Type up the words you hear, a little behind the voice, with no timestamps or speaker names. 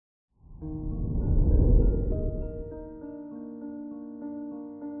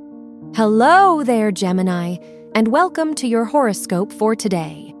Hello there, Gemini, and welcome to your horoscope for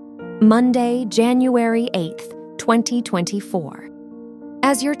today, Monday, January 8th, 2024.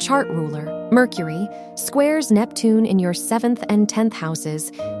 As your chart ruler, Mercury, squares Neptune in your 7th and 10th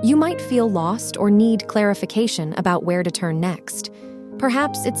houses, you might feel lost or need clarification about where to turn next.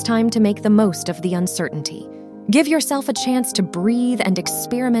 Perhaps it's time to make the most of the uncertainty. Give yourself a chance to breathe and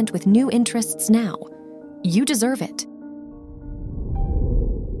experiment with new interests now. You deserve it.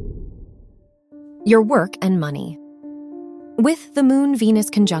 Your work and money. With the Moon-Venus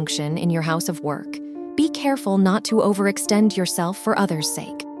conjunction in your house of work, be careful not to overextend yourself for others'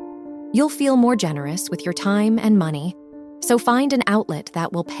 sake. You'll feel more generous with your time and money, so find an outlet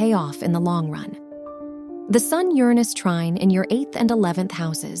that will pay off in the long run. The Sun-Uranus trine in your 8th and 11th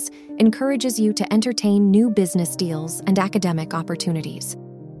houses encourages you to entertain new business deals and academic opportunities.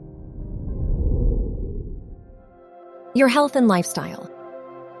 Your health and lifestyle.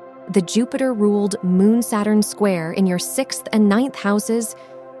 The Jupiter-ruled Moon-Saturn square in your 6th and 9th houses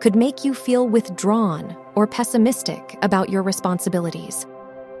could make you feel withdrawn or pessimistic about your responsibilities.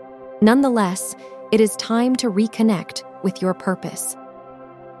 Nonetheless, it is time to reconnect with your purpose.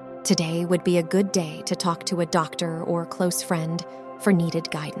 Today would be a good day to talk to a doctor or close friend for needed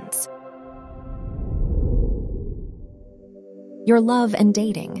guidance. Your love and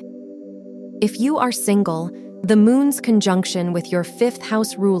dating. If you are single, the Moon's conjunction with your 5th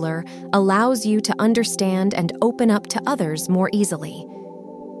house ruler allows you to understand and open up to others more easily.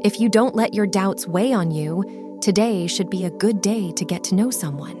 If you don't let your doubts weigh on you, today should be a good day to get to know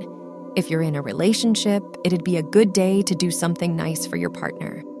someone. If you're in a relationship, it'd be a good day to do something nice for your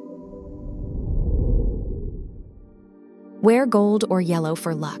partner. Wear gold or yellow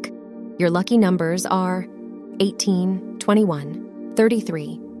for luck. Your lucky numbers are 18, 21,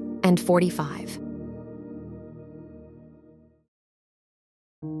 33, and 45.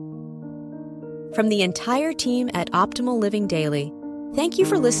 From the entire team at Optimal Living Daily, thank you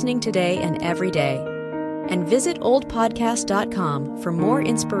for listening today and every day. And visit oldpodcast.com for more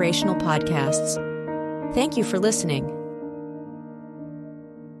inspirational podcasts. Thank you for listening.